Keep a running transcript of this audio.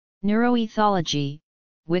Neuroethology,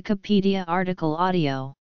 Wikipedia article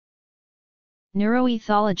audio.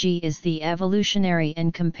 Neuroethology is the evolutionary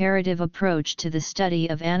and comparative approach to the study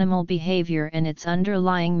of animal behavior and its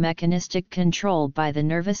underlying mechanistic control by the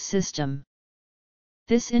nervous system.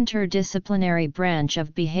 This interdisciplinary branch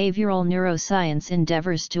of behavioral neuroscience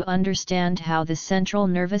endeavors to understand how the central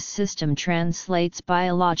nervous system translates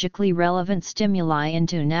biologically relevant stimuli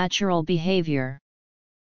into natural behavior.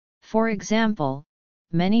 For example,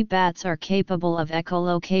 many bats are capable of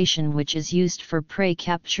echolocation, which is used for prey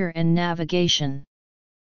capture and navigation.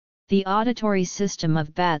 The auditory system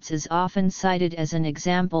of bats is often cited as an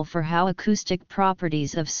example for how acoustic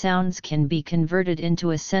properties of sounds can be converted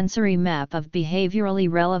into a sensory map of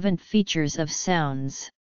behaviorally relevant features of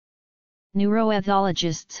sounds.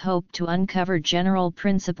 Neuroethologists hope to uncover general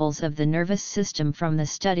principles of the nervous system from the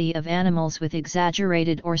study of animals with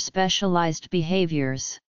exaggerated or specialized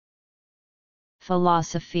behaviors.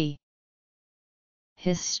 Philosophy.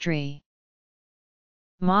 History.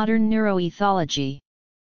 Modern neuroethology.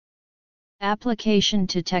 Application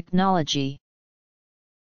to technology.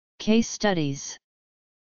 Case studies.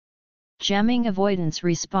 Jamming avoidance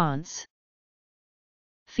response.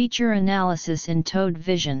 Feature analysis in toad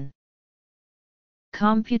vision.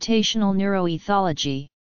 Computational neuroethology.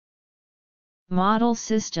 Model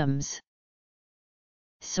systems.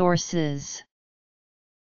 Sources.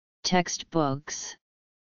 Textbooks.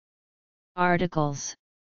 Articles.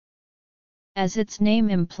 As its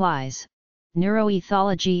name implies,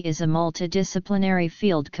 neuroethology is a multidisciplinary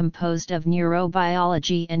field composed of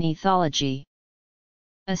neurobiology and ethology.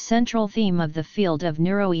 A central theme of the field of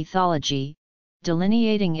neuroethology,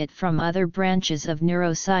 delineating it from other branches of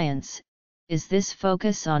neuroscience, is this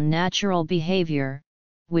focus on natural behavior,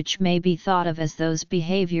 which may be thought of as those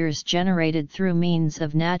behaviors generated through means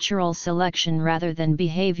of natural selection rather than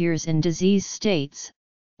behaviors in disease states,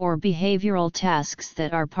 or behavioral tasks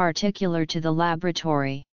that are particular to the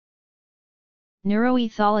laboratory.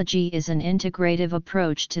 Neuroethology is an integrative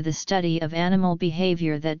approach to the study of animal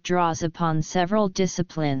behavior that draws upon several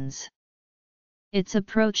disciplines. Its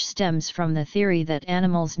approach stems from the theory that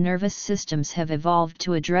animals' nervous systems have evolved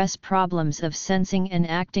to address problems of sensing and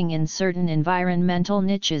acting in certain environmental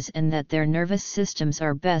niches, and that their nervous systems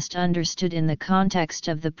are best understood in the context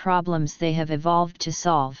of the problems they have evolved to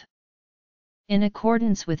solve. In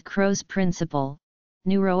accordance with Crow's principle,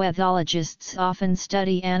 neuroethologists often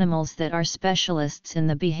study animals that are specialists in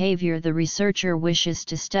the behavior the researcher wishes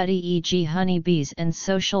to study, e.g. honeybees and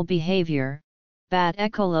social behavior, bat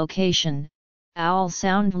echolocation, owl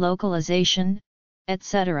sound localization,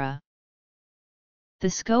 etc. The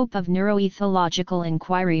scope of neuroethological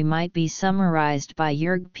inquiry might be summarized by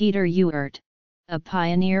Jörg Peter Ewert, a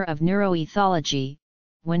pioneer of neuroethology,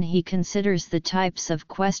 when he considers the types of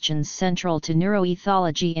questions central to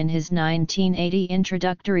neuroethology in his 1980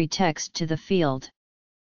 introductory text to the field.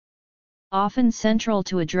 Often central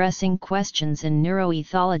to addressing questions in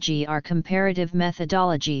neuroethology are comparative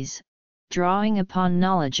methodologies, drawing upon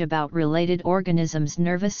knowledge about related organisms'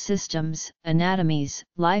 nervous systems, anatomies,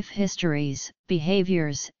 life histories,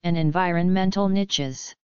 behaviors, and environmental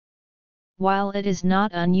niches. While it is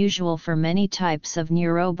not unusual for many types of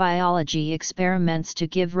neurobiology experiments to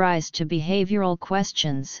give rise to behavioral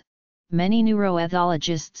questions, many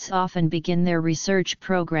neuroethologists often begin their research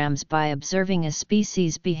programs by observing a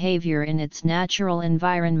species' behavior in its natural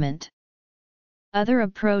environment. Other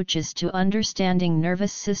approaches to understanding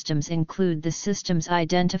nervous systems include the systems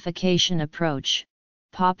identification approach,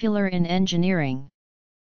 popular in engineering.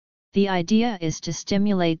 The idea is to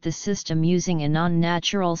stimulate the system using a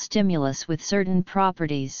non-natural stimulus with certain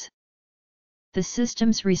properties. The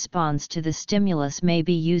system's response to the stimulus may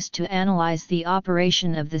be used to analyze the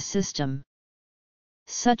operation of the system.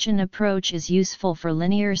 Such an approach is useful for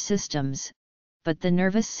linear systems, but the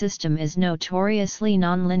nervous system is notoriously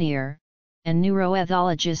nonlinear, and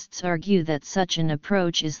neuroethologists argue that such an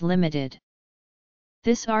approach is limited.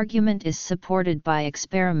 This argument is supported by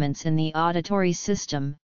experiments in the auditory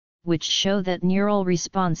system, which show that neural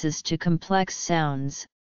responses to complex sounds,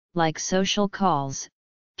 like social calls,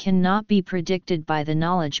 cannot be predicted by the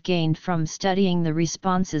knowledge gained from studying the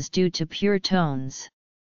responses due to pure tones.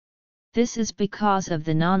 This is because of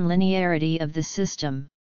the nonlinearity of the system.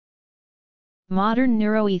 Modern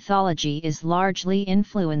neuroethology is largely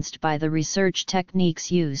influenced by the research techniques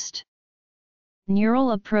used.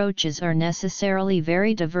 Neural approaches are necessarily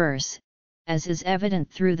very diverse, as is evident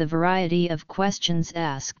through the variety of questions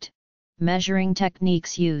asked, measuring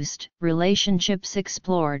techniques used, relationships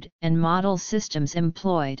explored, and model systems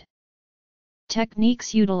employed.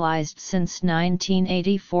 Techniques utilized since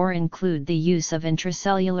 1984 include the use of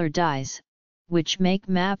intracellular dyes, which make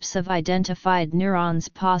maps of identified neurons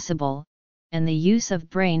possible, and the use of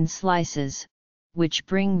brain slices, which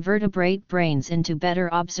bring vertebrate brains into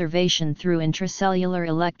better observation through intracellular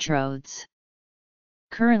electrodes.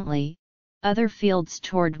 Currently, other fields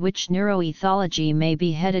toward which neuroethology may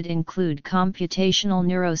be headed include computational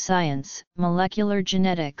neuroscience, molecular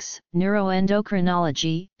genetics,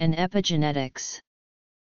 neuroendocrinology, and epigenetics.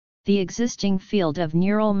 The existing field of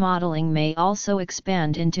neural modeling may also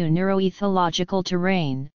expand into neuroethological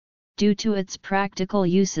terrain, due to its practical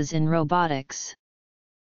uses in robotics.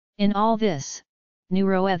 In all this,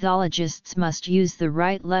 neuroethologists must use the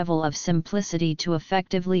right level of simplicity to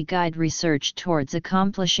effectively guide research towards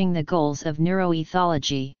accomplishing the goals of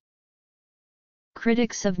neuroethology.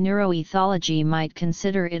 Critics of neuroethology might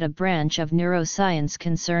consider it a branch of neuroscience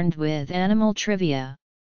concerned with animal trivia.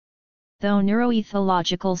 Though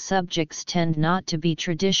neuroethological subjects tend not to be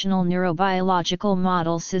traditional neurobiological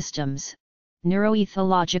model systems,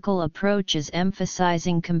 neuroethological approaches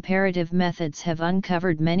emphasizing comparative methods have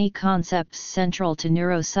uncovered many concepts central to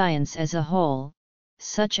neuroscience as a whole,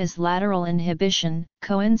 such as lateral inhibition,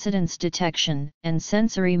 coincidence detection, and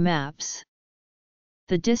sensory maps.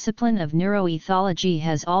 The discipline of neuroethology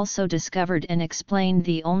has also discovered and explained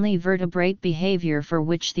the only vertebrate behavior for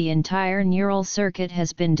which the entire neural circuit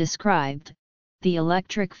has been described, the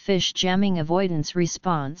electric fish jamming avoidance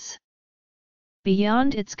response.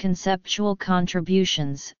 Beyond its conceptual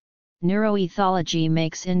contributions, neuroethology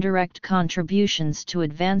makes indirect contributions to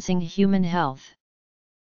advancing human health.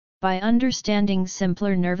 By understanding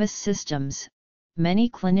simpler nervous systems, many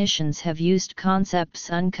clinicians have used concepts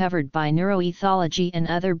uncovered by neuroethology and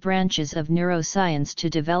other branches of neuroscience to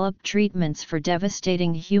develop treatments for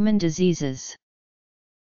devastating human diseases.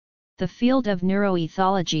 The field of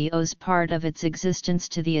neuroethology owes part of its existence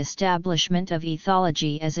to the establishment of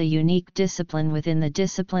ethology as a unique discipline within the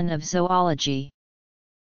discipline of zoology.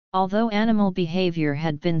 Although animal behavior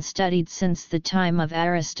had been studied since the time of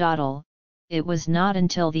Aristotle, it was not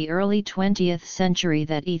until the early 20th century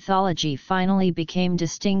that ethology finally became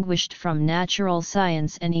distinguished from natural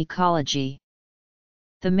science and ecology.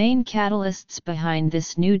 The main catalysts behind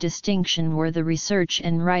this new distinction were the research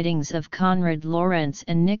and writings of Konrad Lorenz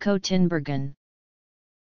and Nico Tinbergen.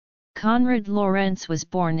 Konrad Lorenz was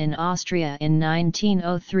born in Austria in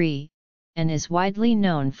 1903, and is widely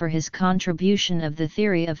known for his contribution of the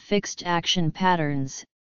theory of fixed action patterns,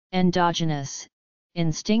 endogenous,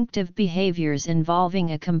 instinctive behaviors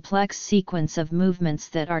involving a complex sequence of movements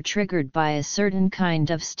that are triggered by a certain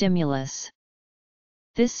kind of stimulus.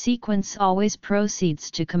 This sequence always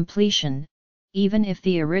proceeds to completion, even if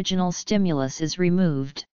the original stimulus is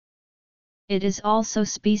removed. It is also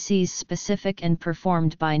species-specific and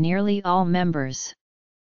performed by nearly all members.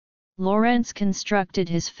 Lorenz constructed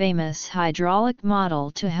his famous hydraulic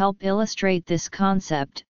model to help illustrate this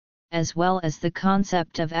concept, as well as the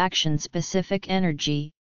concept of action-specific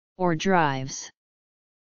energy, or drives.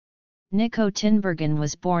 Nico Tinbergen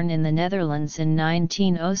was born in the Netherlands in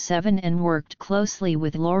 1907 and worked closely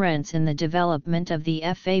with Lorenz in the development of the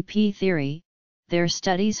FAP theory. Their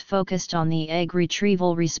studies focused on the egg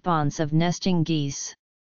retrieval response of nesting geese.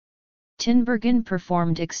 Tinbergen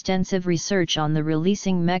performed extensive research on the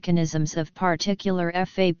releasing mechanisms of particular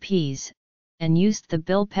FAPs, and used the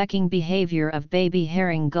bill-pecking behavior of baby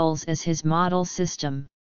herring gulls as his model system.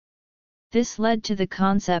 This led to the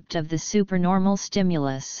concept of the supernormal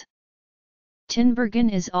stimulus. Tinbergen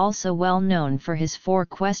is also well known for his 4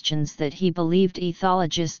 questions that he believed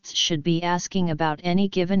ethologists should be asking about any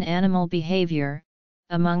given animal behavior.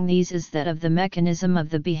 Among these is that of the mechanism of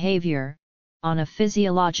the behavior, on a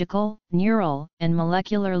physiological, neural, and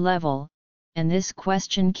molecular level, and this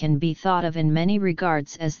question can be thought of in many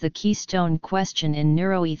regards as the keystone question in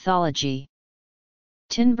neuroethology.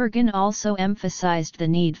 Tinbergen also emphasized the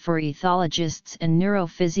need for ethologists and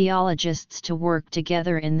neurophysiologists to work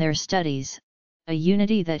together in their studies, a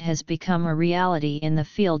unity that has become a reality in the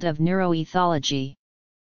field of neuroethology.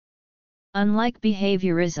 Unlike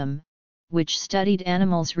behaviorism, which studied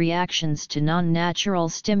animals' reactions to non-natural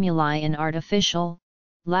stimuli in artificial,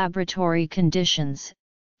 laboratory conditions,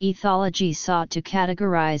 ethology sought to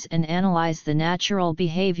categorize and analyze the natural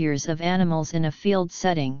behaviors of animals in a field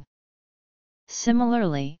setting.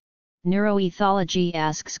 Similarly, neuroethology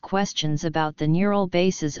asks questions about the neural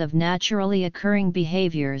bases of naturally occurring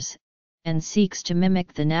behaviors, and seeks to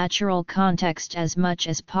mimic the natural context as much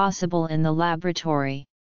as possible in the laboratory.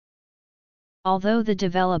 Although the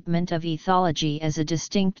development of ethology as a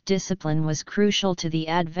distinct discipline was crucial to the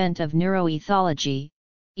advent of neuroethology,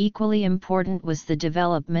 equally important was the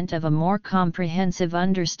development of a more comprehensive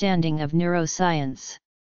understanding of neuroscience.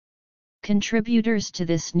 Contributors to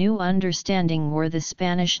this new understanding were the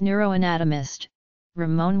Spanish neuroanatomist,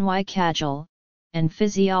 Ramon y Cajal, and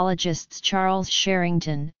physiologists Charles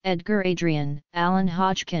Sherrington, Edgar Adrian, Alan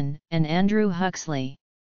Hodgkin, and Andrew Huxley.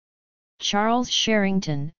 Charles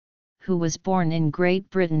Sherrington, who was born in Great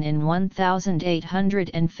Britain in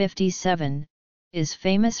 1857, is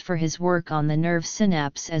famous for his work on the nerve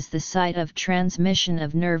synapse as the site of transmission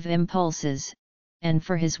of nerve impulses, and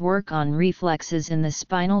for his work on reflexes in the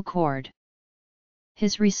spinal cord.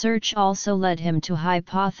 His research also led him to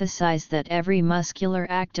hypothesize that every muscular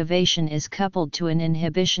activation is coupled to an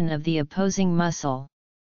inhibition of the opposing muscle.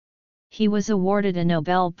 He was awarded a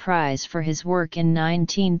Nobel Prize for his work in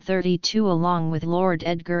 1932 along with Lord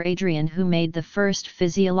Edgar Adrian, who made the first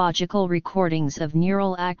physiological recordings of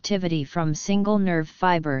neural activity from single nerve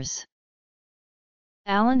fibers.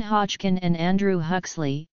 Alan Hodgkin and Andrew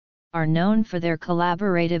Huxley are known for their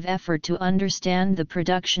collaborative effort to understand the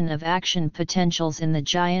production of action potentials in the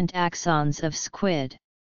giant axons of squid.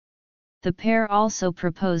 The pair also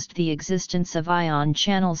proposed the existence of ion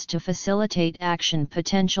channels to facilitate action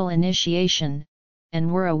potential initiation, and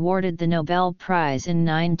were awarded the Nobel Prize in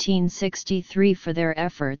 1963 for their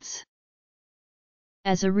efforts.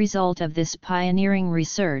 As a result of this pioneering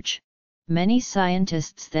research, many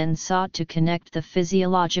scientists then sought to connect the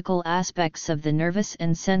physiological aspects of the nervous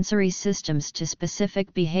and sensory systems to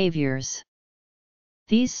specific behaviors.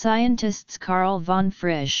 These scientists Carl von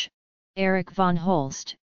Frisch, Erich von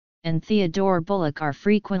Holst, and Theodore Bullock are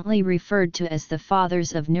frequently referred to as the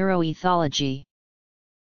fathers of neuroethology.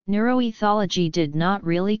 Neuroethology did not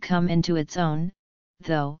really come into its own,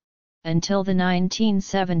 though, until the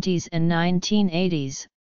 1970s and 1980s,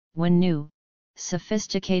 when new,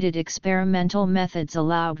 sophisticated experimental methods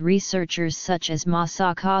allowed researchers such as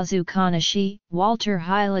Masakazu Konishi, Walter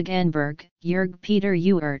Heiligenberg, Jörg Peter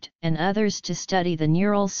Ewert, and others to study the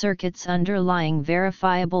neural circuits underlying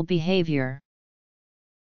verifiable behavior.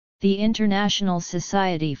 The International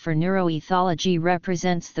Society for Neuroethology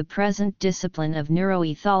represents the present discipline of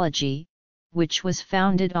neuroethology, which was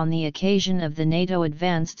founded on the occasion of the NATO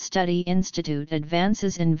Advanced Study Institute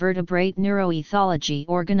Advances in Vertebrate Neuroethology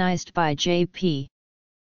organized by J.P.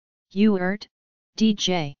 Ewert,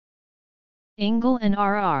 D.J. Engel and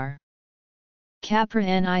R.R. Capra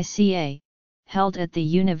NICA, held at the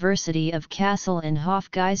University of Kassel in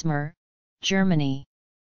Hofgeismar, Germany.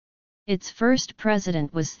 Its first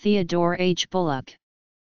president was Theodore H. Bullock.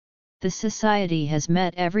 The society has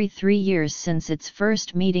met every 3 years since its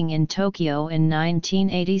first meeting in Tokyo in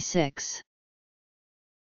 1986.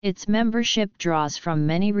 Its membership draws from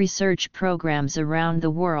many research programs around the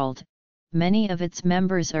world. Many of its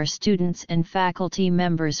members are students and faculty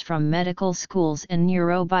members from medical schools and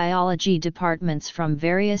neurobiology departments from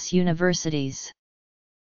various universities.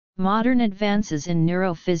 Modern advances in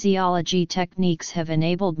neurophysiology techniques have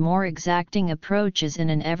enabled more exacting approaches in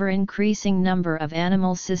an ever-increasing number of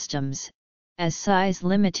animal systems, as size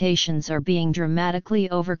limitations are being dramatically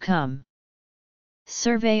overcome.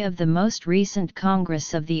 Survey of the most recent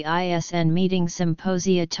Congress of the ISN meeting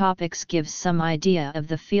symposia topics gives some idea of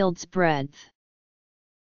the field's breadth.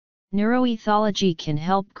 Neuroethology can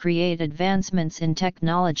help create advancements in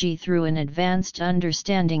technology through an advanced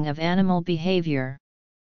understanding of animal behavior.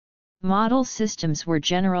 Model systems were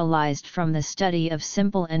generalized from the study of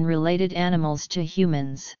simple and related animals to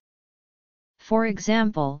humans. For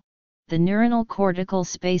example, the neuronal cortical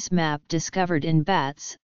space map discovered in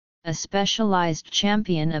bats, a specialized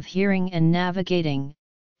champion of hearing and navigating,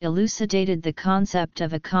 elucidated the concept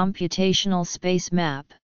of a computational space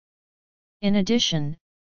map. In addition,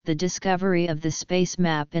 the discovery of the space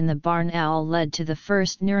map in the barn owl led to the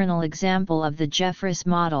first neuronal example of the Jeffress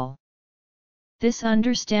model. This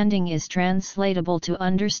understanding is translatable to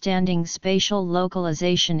understanding spatial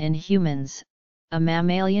localization in humans, a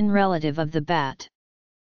mammalian relative of the bat.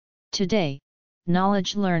 Today,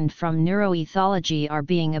 knowledge learned from neuroethology are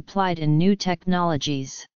being applied in new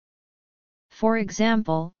technologies. For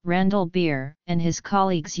example, Randall Beer and his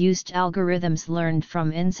colleagues used algorithms learned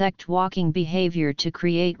from insect walking behavior to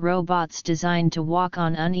create robots designed to walk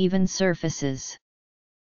on uneven surfaces.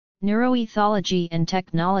 Neuroethology and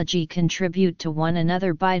technology contribute to one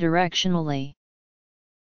another bidirectionally.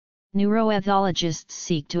 Neuroethologists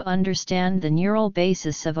seek to understand the neural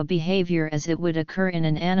basis of a behavior as it would occur in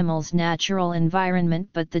an animal's natural environment,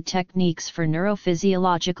 but the techniques for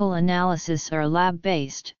neurophysiological analysis are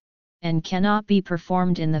lab-based, and cannot be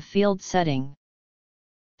performed in the field setting.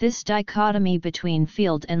 This dichotomy between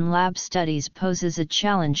field and lab studies poses a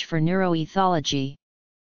challenge for neuroethology.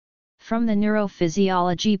 From the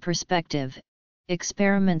neurophysiology perspective,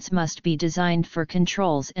 experiments must be designed for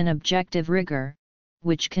controls and objective rigor,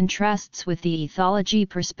 which contrasts with the ethology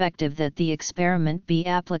perspective that the experiment be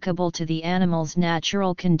applicable to the animal's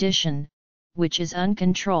natural condition, which is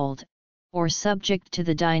uncontrolled, or subject to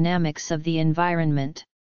the dynamics of the environment.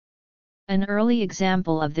 An early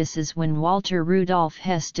example of this is when Walter Rudolf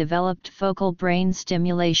Hess developed focal brain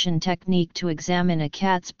stimulation technique to examine a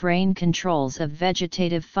cat's brain controls of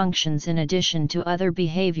vegetative functions in addition to other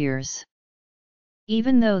behaviors.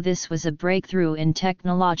 Even though this was a breakthrough in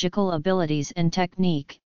technological abilities and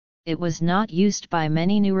technique, it was not used by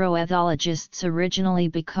many neuroethologists originally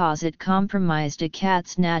because it compromised a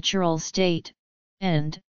cat's natural state,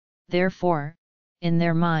 and, therefore, in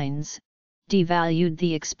their minds, devalued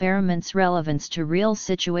the experiment's relevance to real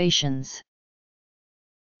situations.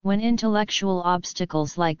 When intellectual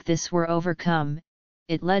obstacles like this were overcome,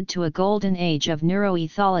 it led to a golden age of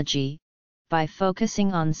neuroethology, by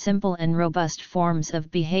focusing on simple and robust forms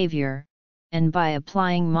of behavior, and by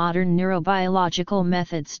applying modern neurobiological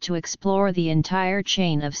methods to explore the entire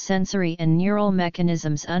chain of sensory and neural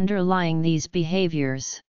mechanisms underlying these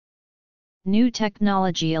behaviors. New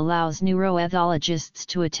technology allows neuroethologists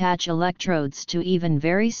to attach electrodes to even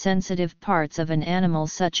very sensitive parts of an animal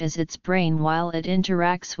such as its brain while it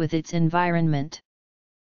interacts with its environment.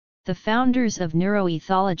 The founders of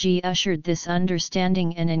neuroethology ushered this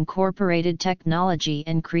understanding and incorporated technology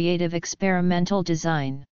and creative experimental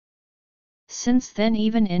design. Since then,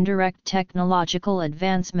 even indirect technological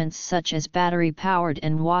advancements such as battery-powered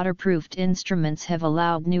and waterproofed instruments have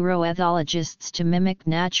allowed neuroethologists to mimic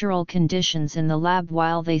natural conditions in the lab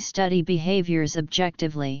while they study behaviors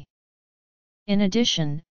objectively. In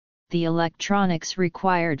addition, the electronics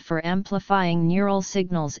required for amplifying neural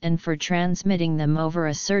signals and for transmitting them over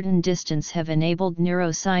a certain distance have enabled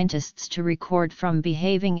neuroscientists to record from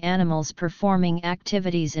behaving animals performing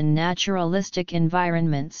activities in naturalistic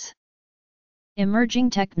environments. Emerging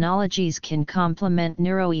technologies can complement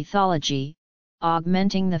neuroethology,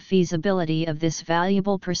 augmenting the feasibility of this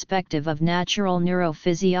valuable perspective of natural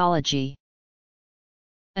neurophysiology.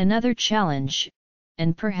 Another challenge,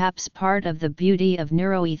 and perhaps part of the beauty of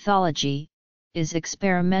neuroethology, is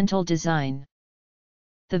experimental design.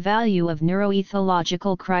 The value of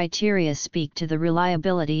neuroethological criteria speak to the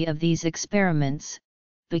reliability of these experiments,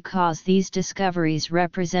 because these discoveries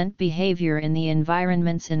represent behavior in the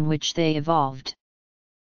environments in which they evolved.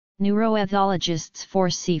 Neuroethologists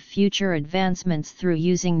foresee future advancements through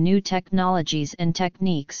using new technologies and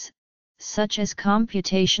techniques, such as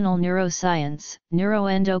computational neuroscience,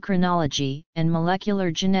 neuroendocrinology, and molecular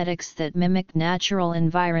genetics that mimic natural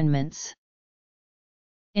environments.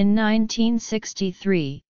 In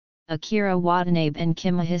 1963, Akira Watanabe and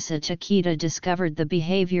Kimihisa Takeda discovered the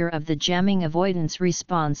behavior of the jamming avoidance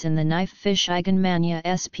response in the knifefish Eigenmania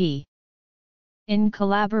sp. In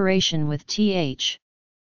collaboration with Th.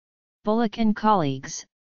 Bullock and colleagues,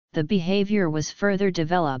 the behavior was further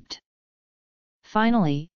developed.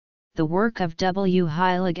 Finally, the work of W.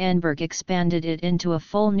 Heilig-Enberg expanded it into a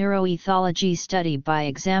full neuroethology study by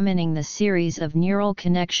examining the series of neural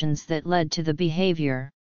connections that led to the behavior.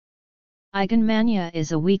 Eigenmania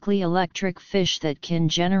is a weakly electric fish that can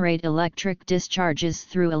generate electric discharges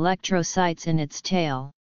through electrocytes in its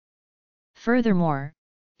tail. Furthermore,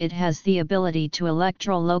 it has the ability to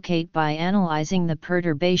electrolocate by analyzing the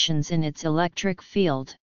perturbations in its electric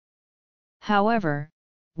field. However,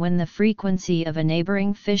 when the frequency of a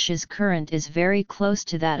neighboring fish's current is very close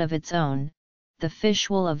to that of its own, the fish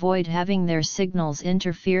will avoid having their signals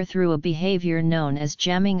interfere through a behavior known as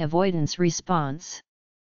jamming avoidance response.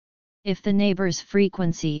 If the neighbor's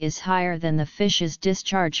frequency is higher than the fish's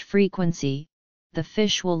discharge frequency, the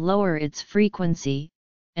fish will lower its frequency,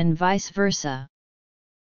 and vice versa.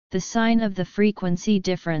 The sign of the frequency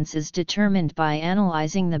difference is determined by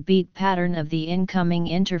analyzing the beat pattern of the incoming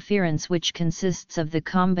interference, which consists of the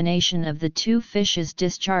combination of the two fishes'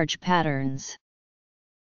 discharge patterns.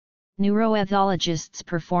 Neuroethologists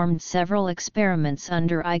performed several experiments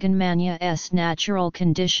under Eigenmania's natural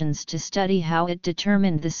conditions to study how it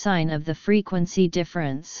determined the sign of the frequency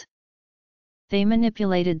difference. They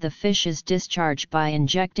manipulated the fish's discharge by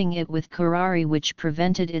injecting it with curare, which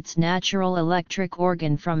prevented its natural electric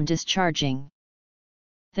organ from discharging.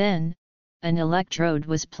 Then, an electrode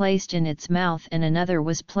was placed in its mouth and another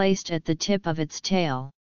was placed at the tip of its tail.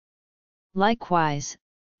 Likewise,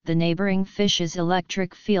 the neighboring fish's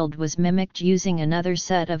electric field was mimicked using another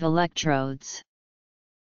set of electrodes.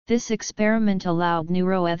 This experiment allowed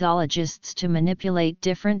neuroethologists to manipulate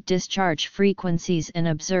different discharge frequencies and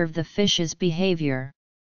observe the fish's behavior.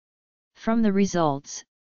 From the results,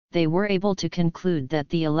 they were able to conclude that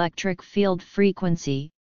the electric field frequency,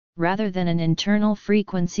 rather than an internal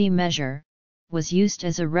frequency measure, was used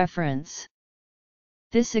as a reference.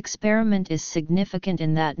 This experiment is significant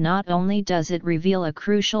in that not only does it reveal a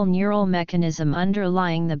crucial neural mechanism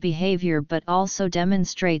underlying the behavior but also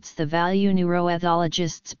demonstrates the value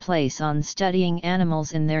neuroethologists place on studying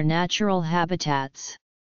animals in their natural habitats.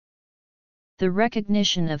 The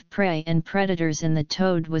recognition of prey and predators in the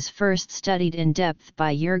toad was first studied in depth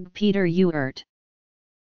by Jörg Peter Ewert.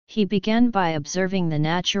 He began by observing the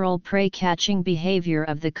natural prey-catching behavior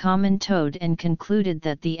of the common toad and concluded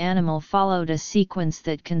that the animal followed a sequence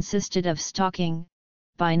that consisted of stalking,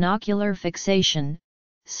 binocular fixation,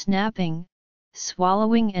 snapping,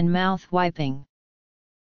 swallowing and mouth wiping.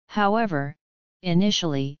 However,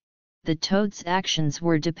 initially, the toad's actions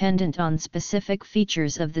were dependent on specific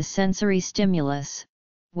features of the sensory stimulus,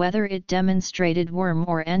 whether it demonstrated worm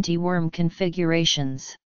or anti-worm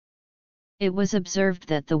configurations. It was observed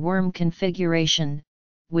that the worm configuration,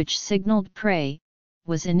 which signaled prey,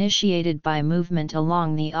 was initiated by movement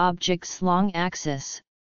along the object's long axis,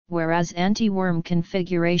 whereas anti-worm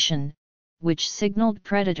configuration, which signaled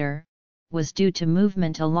predator, was due to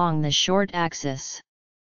movement along the short axis.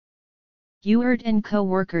 Ewert and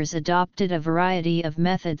co-workers adopted a variety of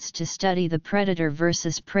methods to study the predator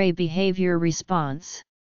versus prey behavior response.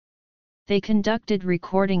 They conducted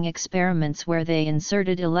recording experiments where they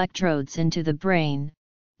inserted electrodes into the brain,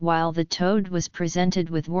 while the toad was presented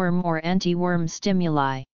with worm or anti-worm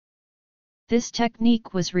stimuli. This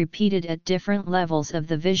technique was repeated at different levels of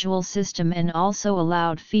the visual system and also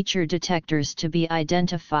allowed feature detectors to be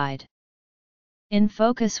identified. In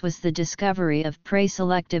focus was the discovery of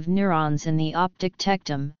prey-selective neurons in the optic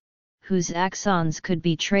tectum, whose axons could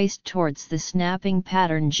be traced towards the snapping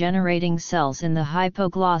pattern-generating cells in the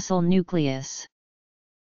hypoglossal nucleus.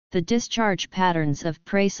 The discharge patterns of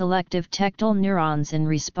prey-selective tectal neurons in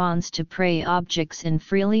response to prey objects in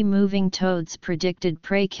freely moving toads predicted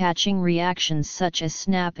prey-catching reactions such as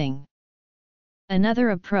snapping. Another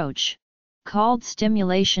approach, called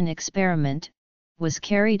stimulation experiment, was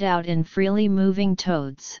carried out in freely moving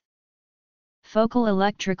toads. Focal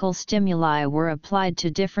electrical stimuli were applied to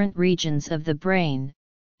different regions of the brain,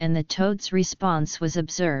 and the toad's response was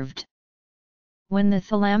observed. When the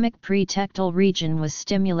thalamic pretectal region was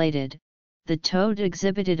stimulated, the toad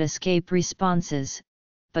exhibited escape responses,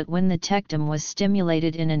 but when the tectum was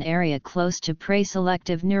stimulated in an area close to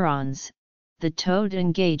prey-selective neurons, the toad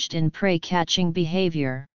engaged in prey-catching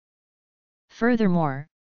behavior. Furthermore,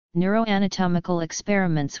 neuroanatomical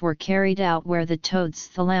experiments were carried out where the toad's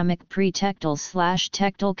thalamic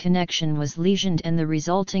pretectal/tectal connection was lesioned and the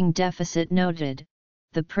resulting deficit noted.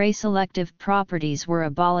 The prey-selective properties were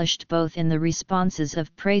abolished both in the responses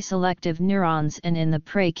of prey-selective neurons and in the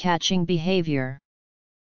prey-catching behavior.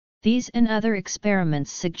 These and other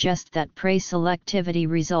experiments suggest that prey selectivity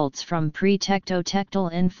results from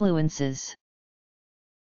pretectotectal influences.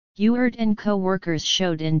 Ewert and co-workers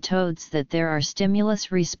showed in toads that there are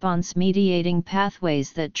stimulus-response mediating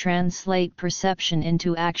pathways that translate perception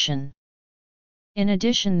into action. In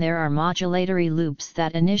addition, there are modulatory loops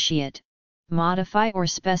that initiate, modify or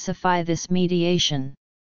specify this mediation.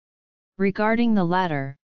 Regarding the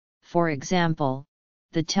latter, for example,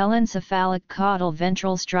 the telencephalic caudal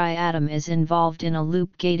ventral striatum is involved in a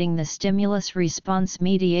loop gating the stimulus-response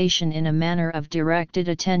mediation in a manner of directed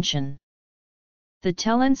attention. The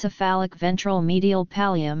telencephalic ventral medial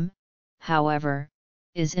pallium, however,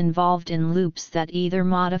 is involved in loops that either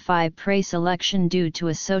modify prey selection due to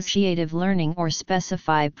associative learning or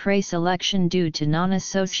specify prey selection due to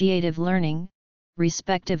non-associative learning,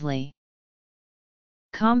 respectively.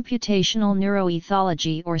 Computational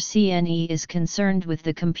neuroethology or CNE is concerned with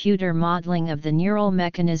the computer modeling of the neural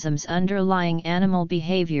mechanisms underlying animal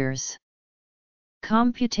behaviors.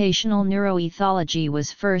 Computational neuroethology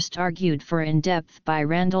was first argued for in depth by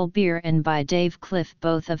Randall Beer and by Dave Cliff,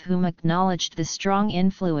 both of whom acknowledged the strong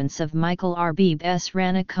influence of Michael Arbib's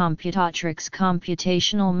Rana Computatrix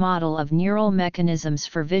computational model of neural mechanisms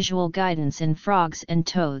for visual guidance in frogs and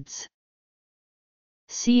toads.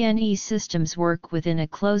 CNE systems work within a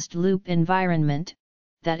closed-loop environment,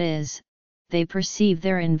 that is, they perceive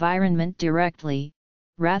their environment directly,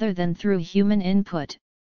 rather than through human input,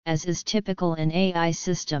 as is typical in AI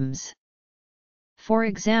systems. For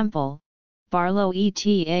example, Barlow et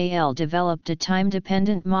al. Developed a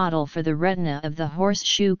time-dependent model for the retina of the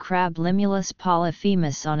horseshoe crab Limulus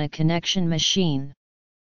polyphemus on a connection machine.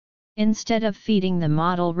 Instead of feeding the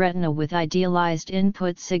model retina with idealized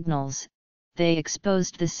input signals, they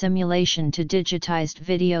exposed the simulation to digitized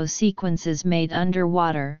video sequences made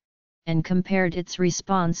underwater, and compared its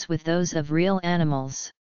response with those of real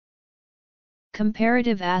animals.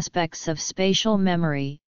 Comparative aspects of spatial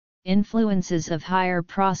memory, influences of higher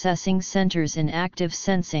processing centers in active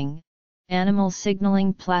sensing, animal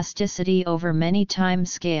signaling plasticity over many time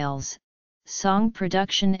scales, song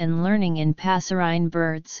production and learning in passerine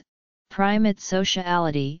birds, primate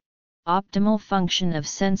sociality, optimal function of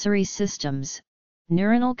sensory systems,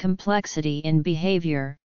 neuronal complexity in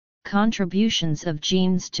behavior, contributions of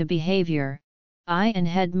genes to behavior, eye and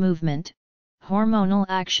head movement, hormonal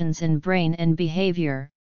actions in brain and behavior,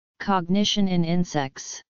 cognition in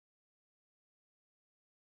insects.